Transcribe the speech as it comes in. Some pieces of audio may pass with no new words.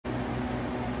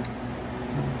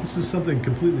This is something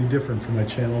completely different from my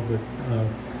channel, but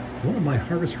one of my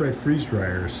Harvest Right Freeze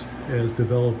Dryers has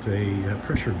developed a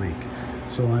pressure leak.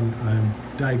 So I'm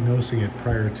diagnosing it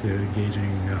prior to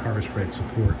engaging Harvest Right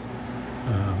support.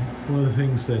 One of the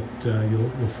things that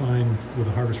you'll find with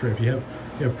the Harvest Right, if you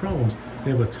have problems, they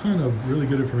have a ton of really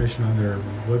good information on their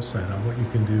website on what you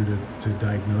can do to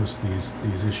diagnose these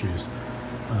issues.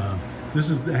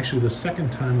 This is actually the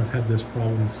second time I've had this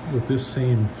problem with this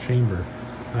same chamber.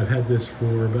 I've had this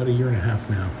for about 1.5 years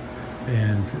now,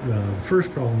 and the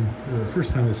first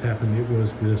time this happened, it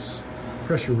was this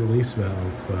pressure release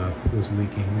valve was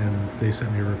leaking, and they sent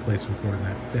me a replacement for it,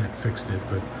 and that fixed it.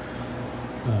 But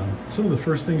some of the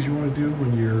first things you want to do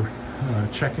when you're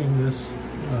checking this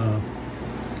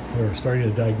or starting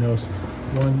to diagnose,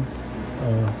 one,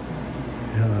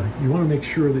 you want to make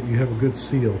sure that you have a good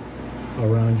seal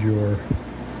around your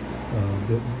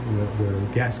the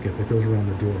gasket that goes around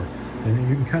the door. And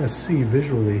you can kind of see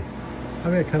visually,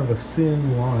 I've got kind of a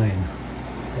thin line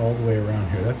all the way around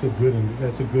here. That's a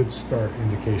good start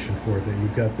indication for it, that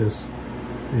you've got this,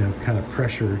 kind of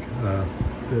pressured,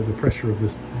 the pressure of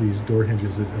these door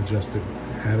hinges adjusted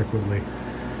adequately.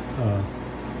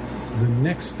 The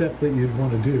next step that you'd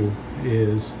want to do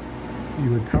is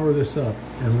you would power this up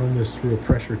and run this through a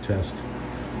pressure test.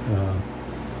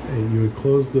 You would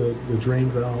close the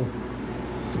drain valve,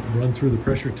 run through the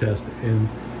pressure test, and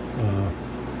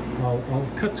I'll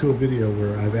cut to a video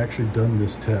where I've actually done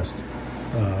this test,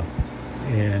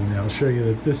 and I'll show you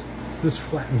that this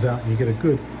flattens out, and you get a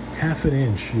good 1/2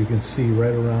 inch you can see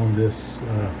right around this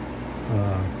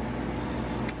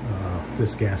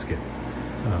this gasket.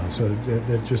 So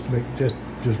that just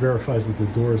verifies that the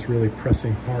door is really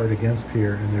pressing hard against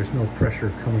here, and there's no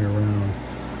pressure coming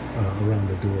around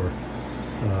the door.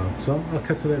 So I'll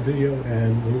cut to that video,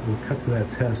 and we'll cut to that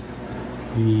test.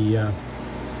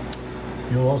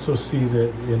 You'll also see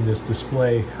that in this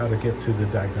display how to get to the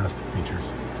diagnostic features.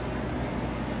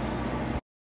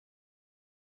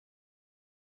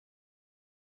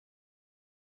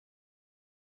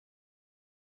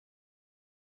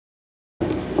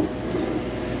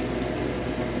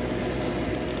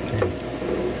 Okay.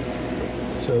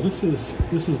 So this is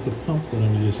the pump that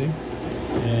I'm using,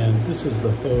 and this is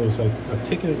the hose. I've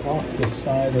taken it off the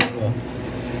side of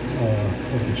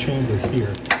the chamber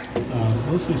here.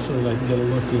 Mostly so that I can get a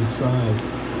look inside.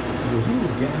 There's a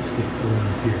little gasket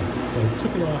around here. So I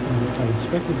took it off and I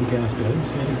inspected the gasket. I didn't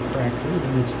see any cracks.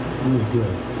 Everything looks really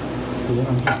good. So then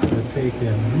I'm just going to take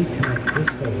and reconnect this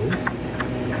hose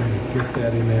and get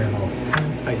that in there, and I'll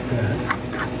hand tight that.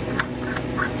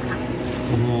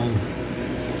 And then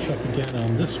check again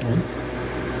on this one.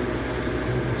 I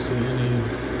don't see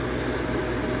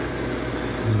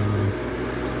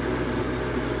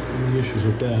any issues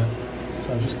with that. So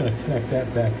I'm just going to connect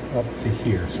that back up to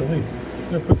here. So I'm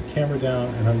going to put the camera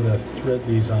down, and I'm going to thread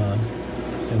these on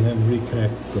and then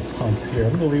reconnect the pump here.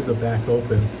 I'm going to leave the back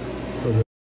open so that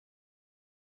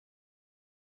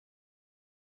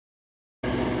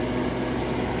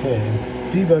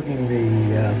debugging the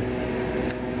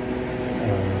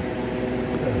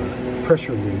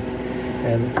pressure leak,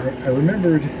 and I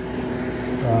remembered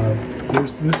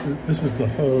this is the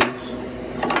hose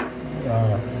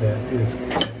that is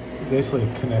basically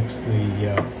connects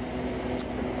the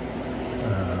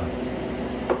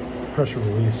pressure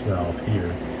release valve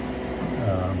here.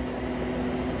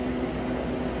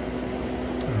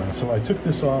 So I took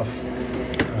this off,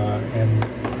 and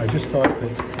I just thought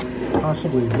that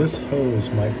possibly this hose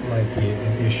might be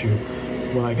an issue.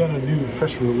 When I got a new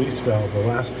pressure release valve the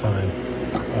last time,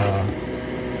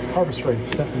 Harvest Right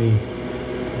sent me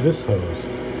this hose,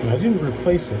 and I didn't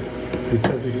replace it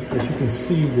because, as you can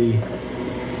see, the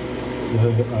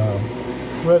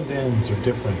threaded ends are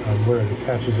different on where it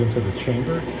attaches into the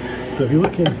chamber. So if you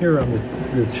look in here on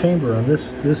the chamber on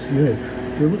this unit,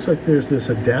 it looks like there's this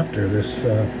adapter, this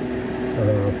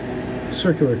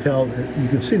circular cowl. You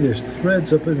can see there's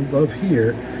threads up above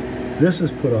here. This is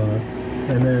put on,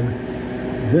 and then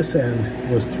this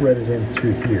end was threaded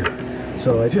into here.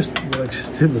 So what I just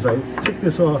did was I took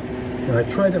this off, and I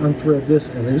tried to unthread this,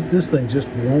 and this thing just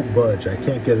won't budge. I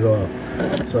can't get it off.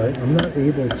 So I'm not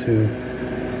able to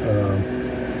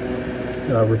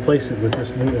replace it with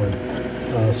this new one.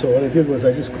 So what I did was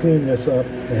I just cleaned this up,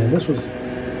 and this was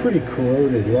pretty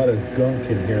corroded, a lot of gunk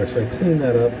in here. So I cleaned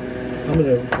that up. I'm going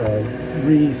to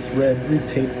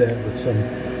re-tape that with some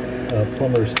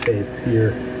plumber's tape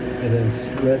here, and then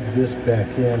thread this back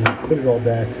in, put it all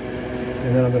back,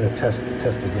 and then I'm going to test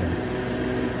again.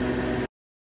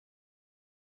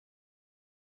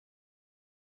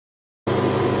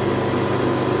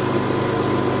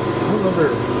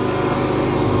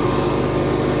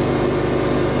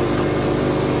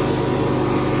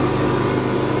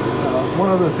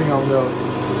 other thing I'll note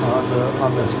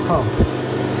on this pump,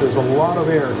 there's a lot of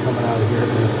air coming out of here,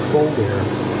 and it's cold air,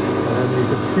 and you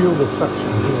can feel the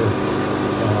suction here.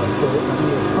 So I mean,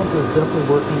 the pump is definitely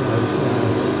working. You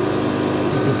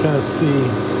can kind of see,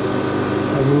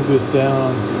 I move this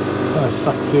down, kind of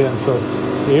sucks in, so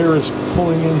the air is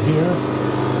pulling in here,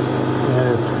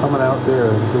 and it's coming out there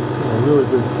in a really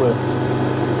good clip.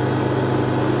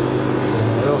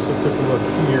 So I also took a look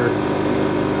here.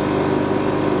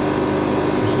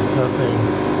 There's just nothing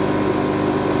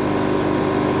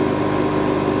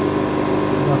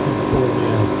pulling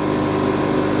in.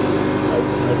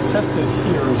 I've tested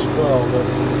here as well, but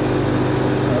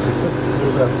because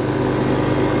there's a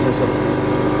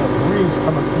breeze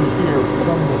coming through here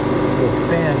from the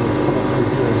fan that's coming through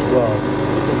here as well.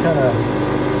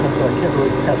 So I can't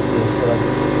really test this, but I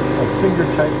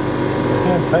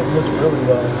hand tighten this really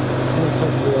well. Hand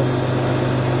tighten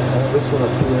this one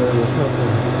up here. There's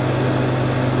nothing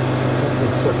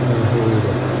sucking in here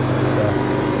either. So,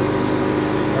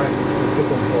 all right, let's get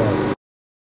those logs.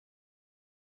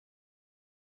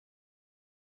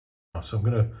 So I'm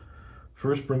going to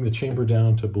first bring the chamber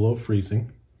down to below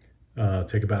freezing,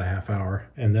 take about a half hour,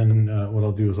 and then what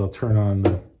I'll do is I'll turn on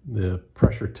the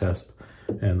pressure test,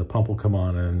 and the pump will come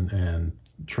on and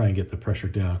try and get the pressure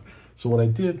down. So what I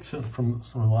did from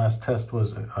some of the last test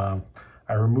was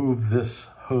I removed this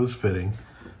hose fitting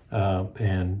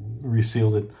and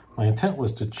resealed it. My intent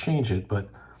was to change it, but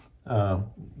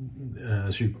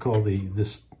as you call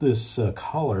this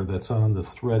collar that's on the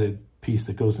threaded piece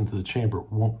that goes into the chamber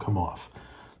won't come off.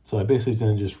 So I basically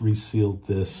then just resealed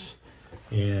this,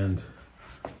 and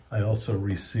I also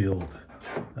resealed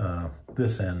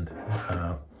this end.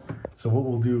 So what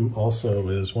we'll do also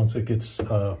is once it gets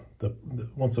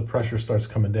once the pressure starts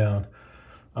coming down,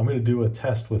 I'm going to do a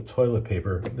test with toilet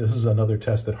paper. This is another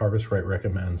test that Harvest Right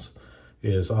recommends.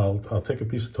 Is I'll take a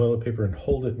piece of toilet paper and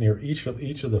hold it near each of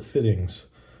the fittings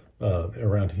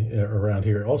around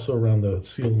here, also around the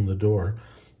seal in the door,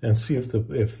 and see if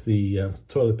the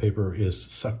toilet paper is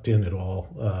sucked in at all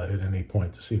at any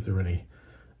point, to see if there are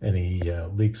any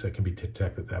leaks that can be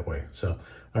detected that way. So,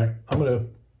 all right,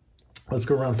 let's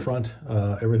go around front.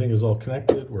 Everything is all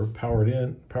connected. We're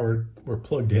we're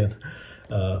plugged in,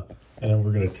 and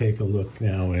we're going to take a look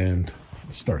now and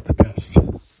start the test.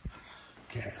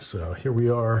 Okay, so here we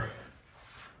are,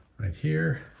 right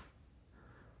here.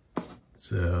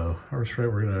 So Harvest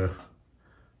Right, we're going to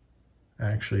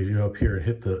actually go up here and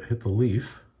hit the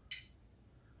leaf,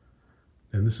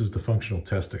 and this is the functional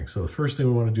testing. So the first thing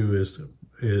we want to do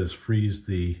is freeze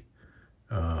the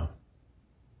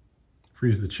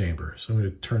chamber. So I'm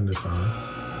going to turn this on.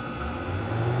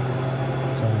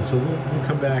 It's on. So we'll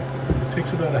come back. It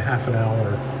takes about a half an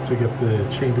hour to get the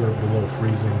chamber below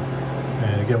freezing.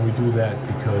 And again, we do that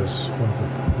because once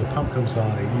the pump comes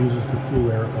on, it uses the cool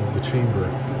air of the chamber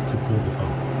to cool the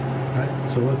pump. All right,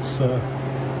 so let's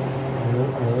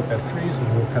I'll let that freeze,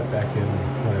 and we'll cut back in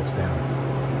when it's down.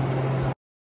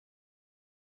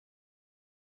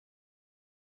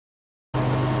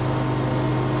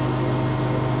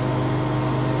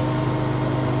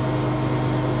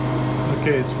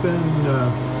 Okay, it's been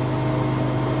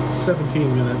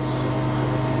 17 minutes.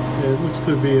 It looks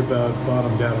to be about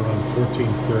bottomed out around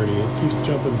 1430. It keeps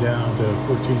jumping down to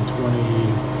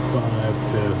 1425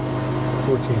 to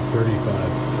 1435.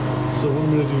 So what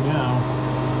I'm going to do now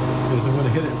is I'm going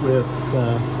to hit it with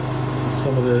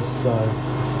some of this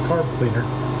carb cleaner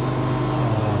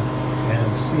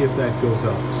and see if that goes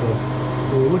up. So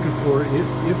what we're looking for,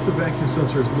 if the vacuum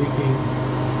sensor is leaking,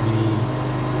 the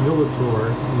Millitor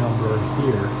number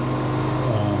here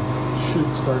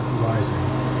should start rising.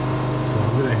 So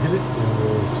I'm going to hit it, and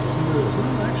we'll see what it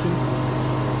does. Actually,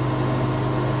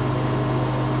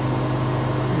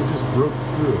 see, it just broke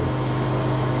through.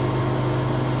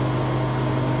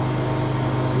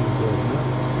 See if it goes up.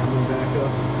 It's coming back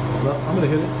up. Well, I'm going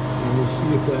to hit it, and we'll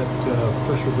see if that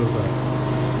pressure goes up.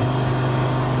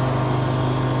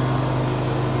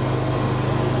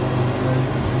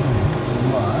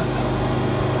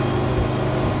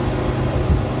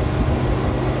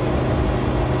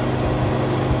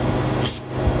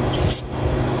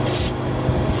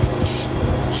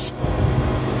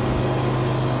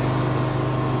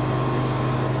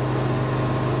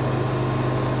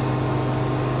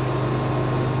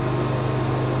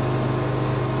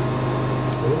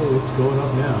 Oh, it's going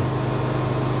up now.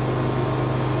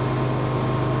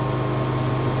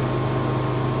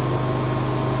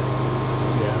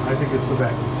 Yeah, I think it's the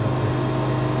vacuum sensor.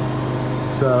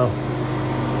 So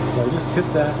I just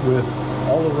hit that with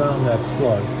all around that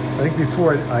plug. I think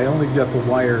before I only got the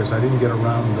wires, I didn't get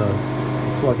around the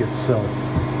plug itself.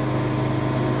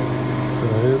 So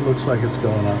it looks like it's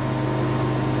going up.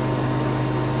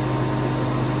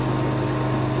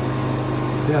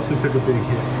 Definitely took a big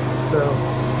hit. So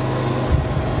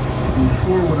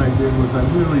before, what I did was I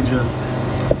really just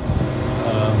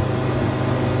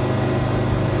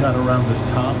got around this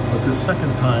top, but this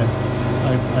second time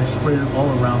I sprayed it all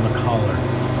around the collar.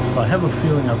 So I have a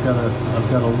feeling I've got a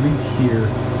leak here.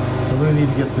 So I'm going to need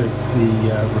to get the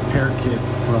repair kit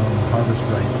from Harvest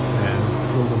Right and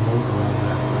build a motor around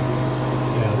that. But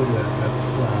yeah, look at that. That's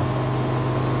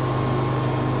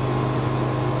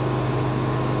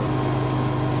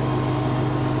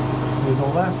the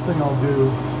last thing I'll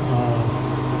do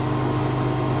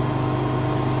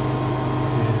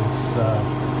is so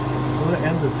I'm going to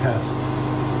end the test.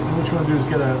 And what you want to do is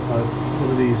get one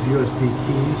of these USB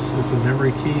keys. It's a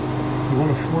memory key. You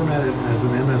want to format it as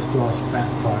an MS-DOS FAT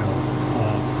file.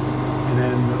 And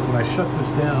then when I shut this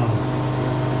down,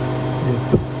 you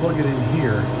plug it in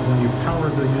here. When you power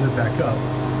the unit back up,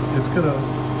 it's gonna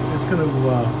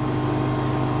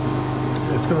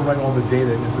write all the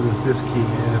data into this disk key,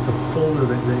 and it's a folder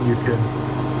that then you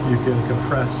can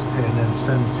compress and then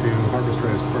send to Harvest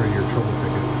Right as part of your trouble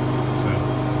ticket. So I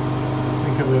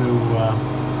think I'm going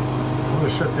to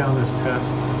shut down this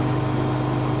test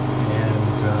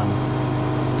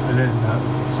and then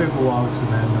save the logs and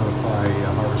then notify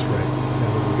Harvest Right,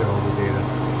 and we'll get all the data.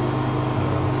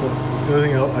 So the other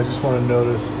thing I just want you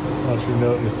to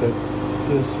note is that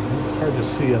this, it's hard to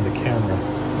see on the camera,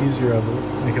 easier on the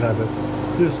naked eye, but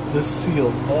this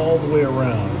seal all the way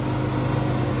around,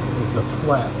 it's a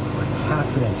flat, like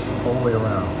 ½ inch all the way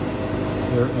around.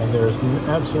 And there's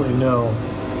absolutely no,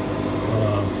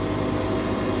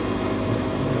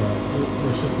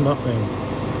 there's just nothing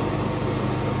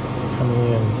coming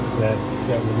in that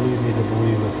would lead me to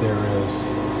believe that there is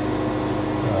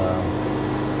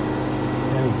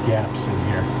any gaps in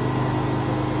here.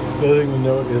 The other thing to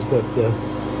note is that the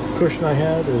cushion I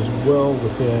have is well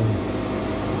within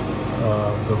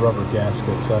the rubber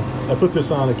gaskets. I put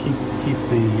this on to keep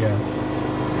the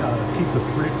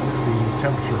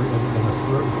temperature in the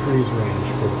freeze range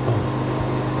for the pump.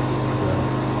 So,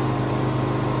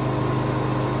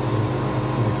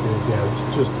 yeah, it's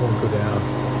just won't go down.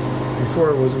 Before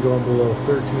it wasn't going below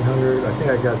 1300. I think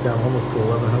I got down almost to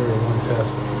 1100 in one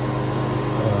test.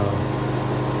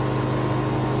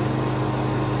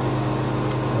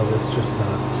 No, it's just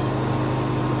not.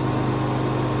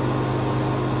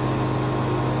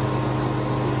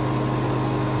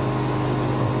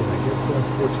 It's something that gets that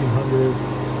 1400.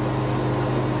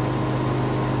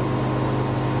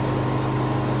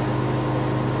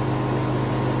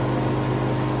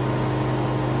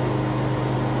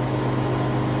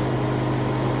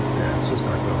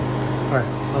 Alright,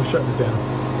 I'm shutting it down,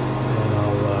 and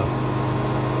I'll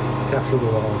capture the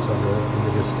logs on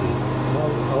the disk key.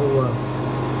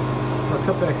 I'll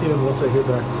cut back in once I hear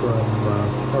back from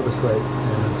Harvest Right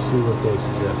and see what they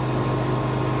suggest.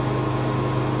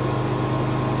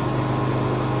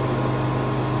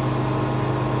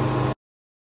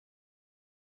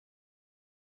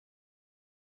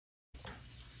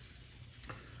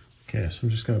 Okay, so I'm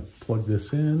just going to plug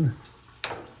this in.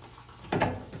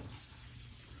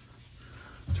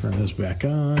 Turn this back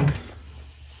on.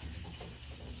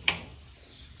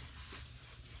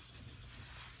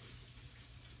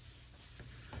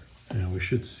 And we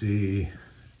should see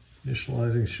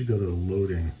initializing should go to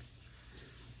loading.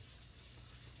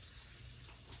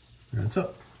 And it's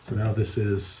up. So now this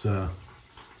has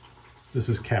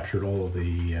captured all of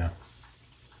the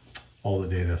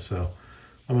data. So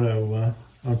I'm going to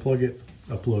unplug it,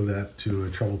 upload that to a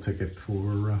trouble ticket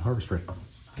for Harvest Right.